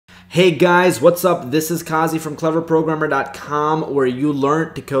Hey guys, what's up? This is Kazi from cleverprogrammer.com, where you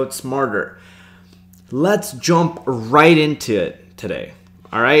learn to code smarter. Let's jump right into it today.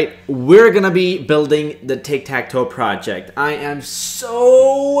 All right, we're gonna be building the Tic Tac Toe project. I am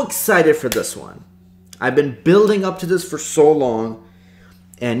so excited for this one. I've been building up to this for so long,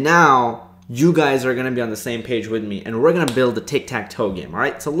 and now you guys are gonna be on the same page with me, and we're gonna build the Tic Tac Toe game. All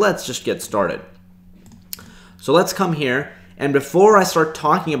right, so let's just get started. So let's come here. And before I start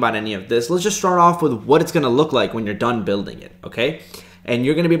talking about any of this, let's just start off with what it's going to look like when you're done building it, okay? And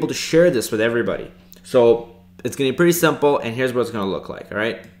you're going to be able to share this with everybody. So it's going to be pretty simple, and here's what it's going to look like, all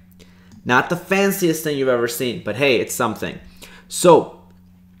right? Not the fanciest thing you've ever seen, but hey, it's something. So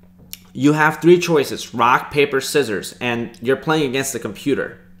you have three choices: rock, paper, scissors, and you're playing against the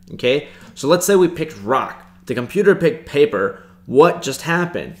computer, okay? So let's say we picked rock. The computer picked paper. What just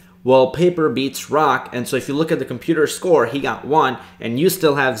happened? Well, paper beats rock, and so if you look at the computer score, he got 1, and you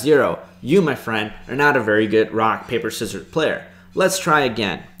still have 0. You, my friend, are not a very good rock, paper, scissors player. Let's try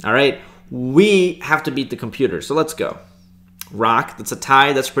again, all right? We have to beat the computer, so let's go. Rock, that's a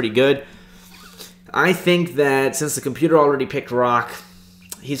tie, that's pretty good. I think that since the computer already picked rock,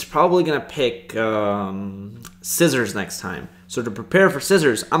 he's probably gonna pick scissors next time. So to prepare for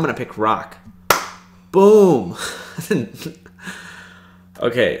scissors, I'm gonna pick rock. Boom!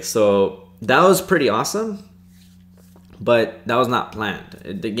 Okay, so that was pretty awesome, but that was not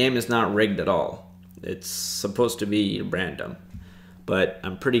planned. The game is not rigged at all. It's supposed to be random, but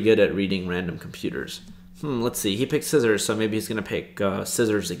I'm pretty good at reading random computers. Let's see. He picked scissors, so maybe he's going to pick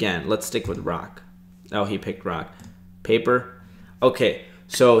scissors again. Let's stick with rock. Oh, he picked rock. Paper. Okay,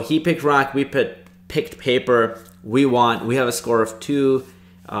 so he picked rock. We picked paper. We won. We have a score of 2.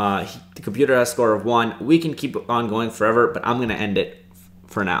 The computer has a score of 1. We can keep on going forever, but I'm going to end it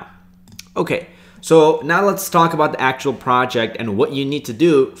for now. Okay, so now let's talk about the actual project and what you need to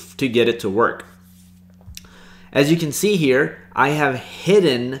do to get it to work. As you can see here, I have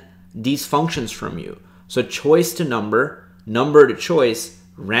hidden these functions from you. So choice to number, number to choice,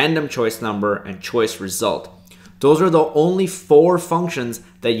 random choice number, and choice result. Those are the only 4 functions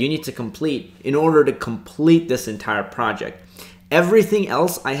that you need to complete in order to complete this entire project. Everything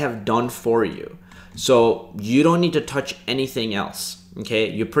else I have done for you. So you don't need to touch anything else.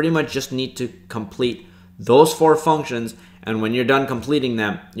 Okay, you pretty much just need to complete those 4 functions, and when you're done completing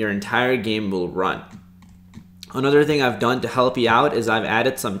them, your entire game will run. Another thing I've done to help you out is I've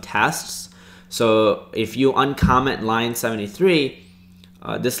added some tests. So if you uncomment line 73,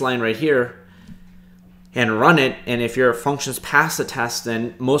 this line right here, and run it, and if your functions pass the test,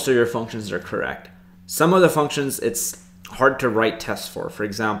 then most of your functions are correct. Some of the functions it's hard to write tests for. For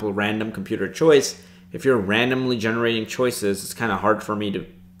example, random computer choice. If you're randomly generating choices, it's kind of hard for me to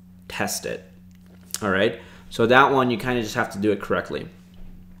test it. All right, so that one you kind of just have to do it correctly.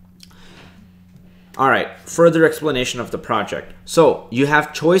 All right, further explanation of the project. So you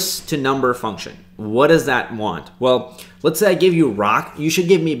have choice to number function. What does that want? Well, let's say I give you rock, you should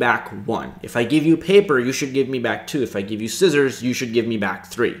give me back 1. If I give you paper, you should give me back 2. If I give you scissors, you should give me back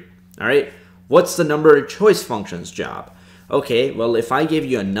 3. All right, what's the number choice function's job? Okay, well, if I give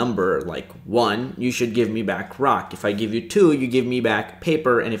you a number like 1, you should give me back rock. If I give you 2, you give me back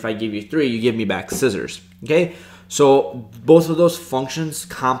paper. And if I give you 3, you give me back scissors. Okay, so both of those functions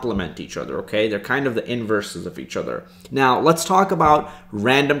complement each other. Okay, they're kind of the inverses of each other. Now, let's talk about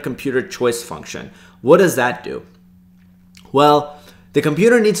random computer choice function. What does that do? Well, the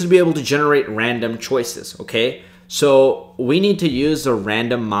computer needs to be able to generate random choices. Okay, so we need to use the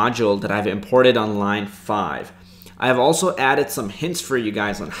random module that I've imported on line 5. I have also added some hints for you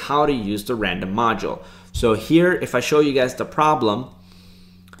guys on how to use the random module. So here, if I show you guys the problem,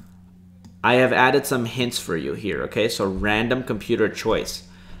 I have added some hints for you here, okay? So random computer choice.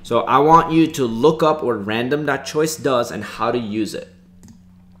 So I want you to look up what random.choice does and how to use it.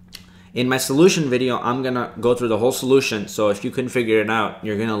 In my solution video, I'm gonna go through the whole solution, so if you couldn't figure it out,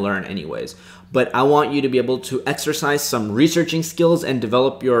 you're gonna learn anyways. But I want you to be able to exercise some researching skills and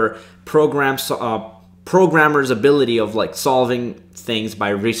develop your programmer's ability of like solving things by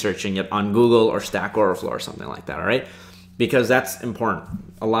researching it on Google or Stack Overflow or something like that, all right? Because that's important.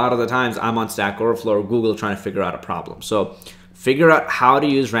 A lot of the times I'm on Stack Overflow or Google trying to figure out a problem. So figure out how to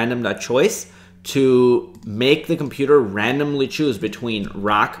use random.choice to make the computer randomly choose between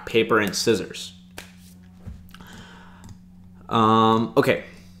rock, paper, and scissors. Okay,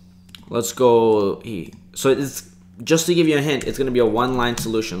 let's go. So it's just to give you a hint, it's gonna be a 1-line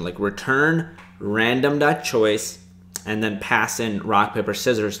solution, like return random.choice and then pass in rock, paper,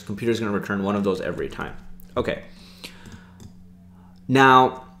 scissors. The computer is going to return one of those every time. Okay.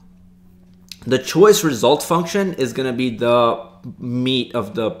 Now, the choice result function is going to be the meat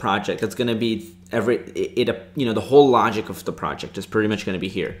of the project. It's going to be the whole logic of the project is pretty much going to be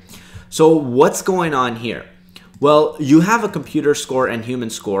here. So what's going on here? Well, you have a computer score and human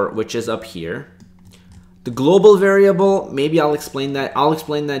score, which is up here. The global variable, maybe I'll explain that. I'll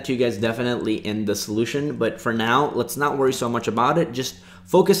explain that to you guys definitely in the solution. But for now, let's not worry so much about it. Just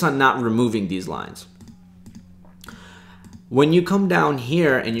focus on not removing these lines. When you come down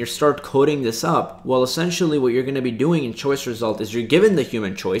here and you start coding this up, well, essentially what you're going to be doing in choice result is you're given the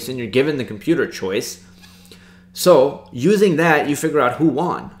human choice and you're given the computer choice. So using that, you figure out who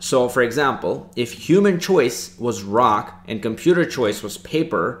won. So for example, if human choice was rock and computer choice was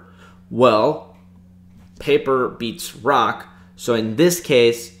paper, well, paper beats rock. So in this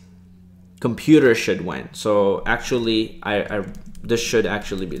case, computer should win. So actually, this should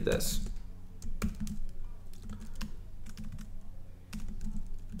actually be this.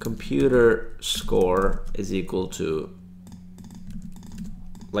 Computer score is equal to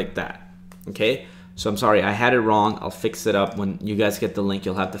like that. Okay, so I'm sorry, I had it wrong. I'll fix it up. When you guys get the link,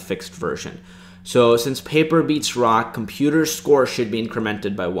 you'll have the fixed version. So since paper beats rock, computer score should be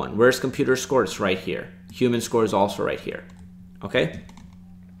incremented by 1. Where's computer score? It's right here. Human score is also right here. Okay,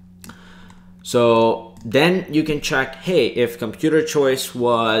 so then you can check, hey, if computer choice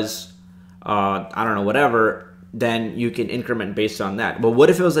was I don't know, whatever, then you can increment based on that. But what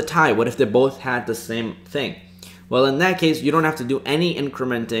if it was a tie? What if they both had the same thing? Well, in that case, you don't have to do any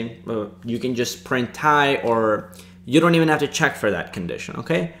incrementing. You can just print tie, or you don't even have to check for that condition.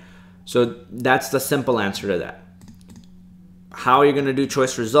 Okay, so that's the simple answer to that. How you're going to do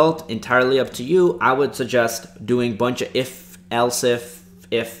choice result, entirely up to you. I would suggest doing bunch of if, else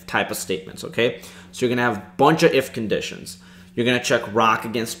if type of statements, okay? So you're going to have a bunch of if conditions. You're going to check rock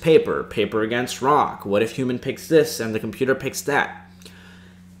against paper, paper against rock. What if human picks this and the computer picks that?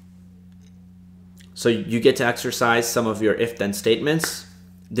 So you get to exercise some of your if-then statements.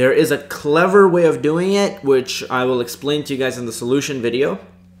 There is a clever way of doing it, which I will explain to you guys in the solution video.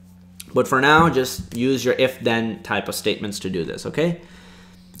 But for now, just use your if-then type of statements to do this, okay?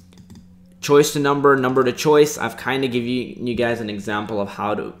 Choice to number, number to choice. I've kind of given you guys an example of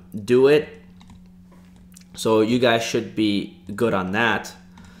how to do it. So you guys should be good on that.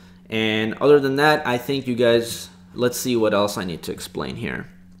 And other than that, I think you guys, let's see what else I need to explain here.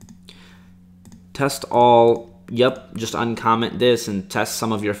 Test all. Yep, just uncomment this and test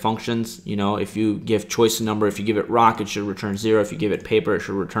some of your functions. You know, if you give choice to number, if you give it rock, it should return 0. If you give it paper, it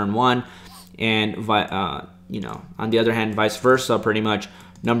should return 1. And you know, on the other hand, vice versa, pretty much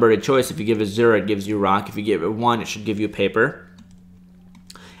number to choice. If you give it 0, it gives you rock. If you give it 1, it should give you paper.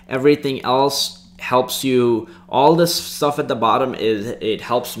 Everything else helps you. All this stuff at the bottom it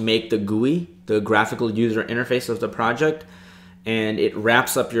helps make the GUI, the graphical user interface of the project. And it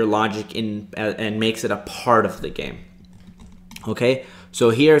wraps up your logic in and makes it a part of the game. Okay,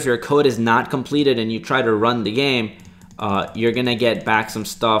 so here if your code is not completed and you try to run the game, you're gonna get back some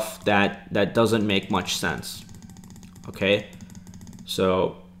stuff that doesn't make much sense. Okay,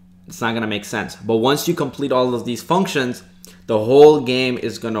 so it's not gonna make sense. But once you complete all of these functions, the whole game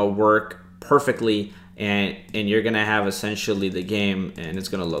is gonna work perfectly, and you're gonna have essentially the game, and it's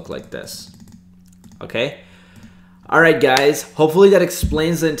gonna look like this. Okay. Alright guys, hopefully that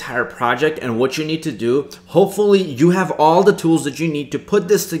explains the entire project and what you need to do. Hopefully you have all the tools that you need to put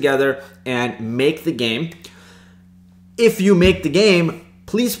this together and make the game. If you make the game,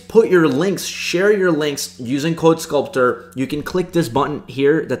 please put your links, share your links using Code Sculptor. You can click this button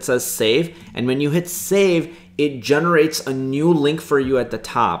here that says save, and when you hit save, it generates a new link for you at the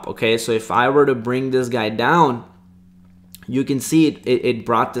top. Okay, so if I were to bring this guy down, you can see it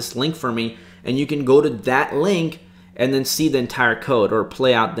brought this link for me, and you can go to that link and then see the entire code or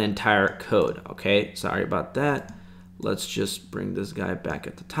play out the entire code. Okay, sorry about that. Let's just bring this guy back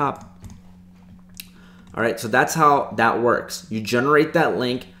at the top. All right, so that's how that works. You generate that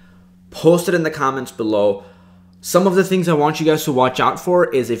link, post it in the comments below. Some of the things I want you guys to watch out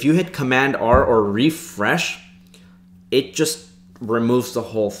for is if you hit Command R or refresh, it just removes the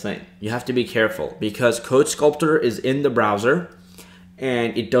whole thing. You have to be careful because Code Sculptor is in the browser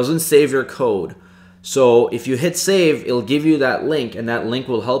and it doesn't save your code. So if you hit save, it'll give you that link and that link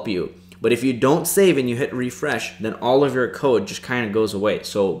will help you. But if you don't save and you hit refresh, then all of your code just kind of goes away.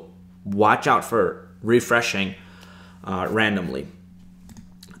 So watch out for refreshing randomly.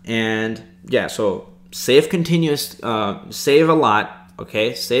 And yeah, so save continuous, save a lot,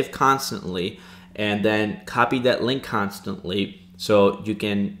 okay? Save constantly, and then copy that link constantly so you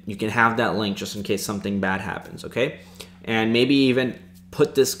can have that link just in case something bad happens, okay? And maybe even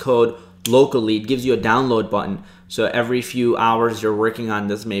put this code locally. It gives you a download button, so every few hours you're working on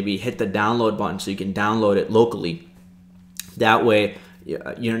this, maybe hit the download button so you can download it locally. That way,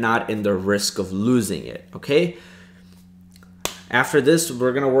 you're not in the risk of losing it, okay? After this,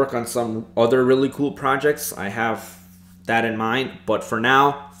 we're gonna work on some other really cool projects. I have that in mind, but for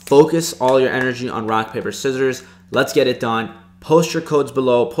now, focus all your energy on rock, paper, scissors. Let's get it done. Post your codes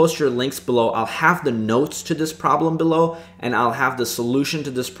below, post your links below. I'll have the notes to this problem below, and I'll have the solution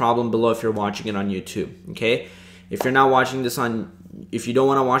to this problem below if you're watching it on YouTube, okay? If you're not watching this if you don't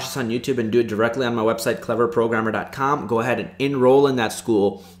want to watch this on YouTube and do it directly on my website, cleverprogrammer.com, go ahead and enroll in that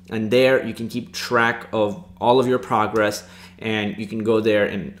school. And there you can keep track of all of your progress, and you can go there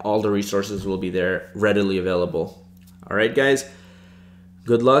and all the resources will be there readily available. All right, guys,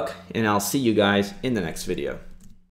 good luck, and I'll see you guys in the next video.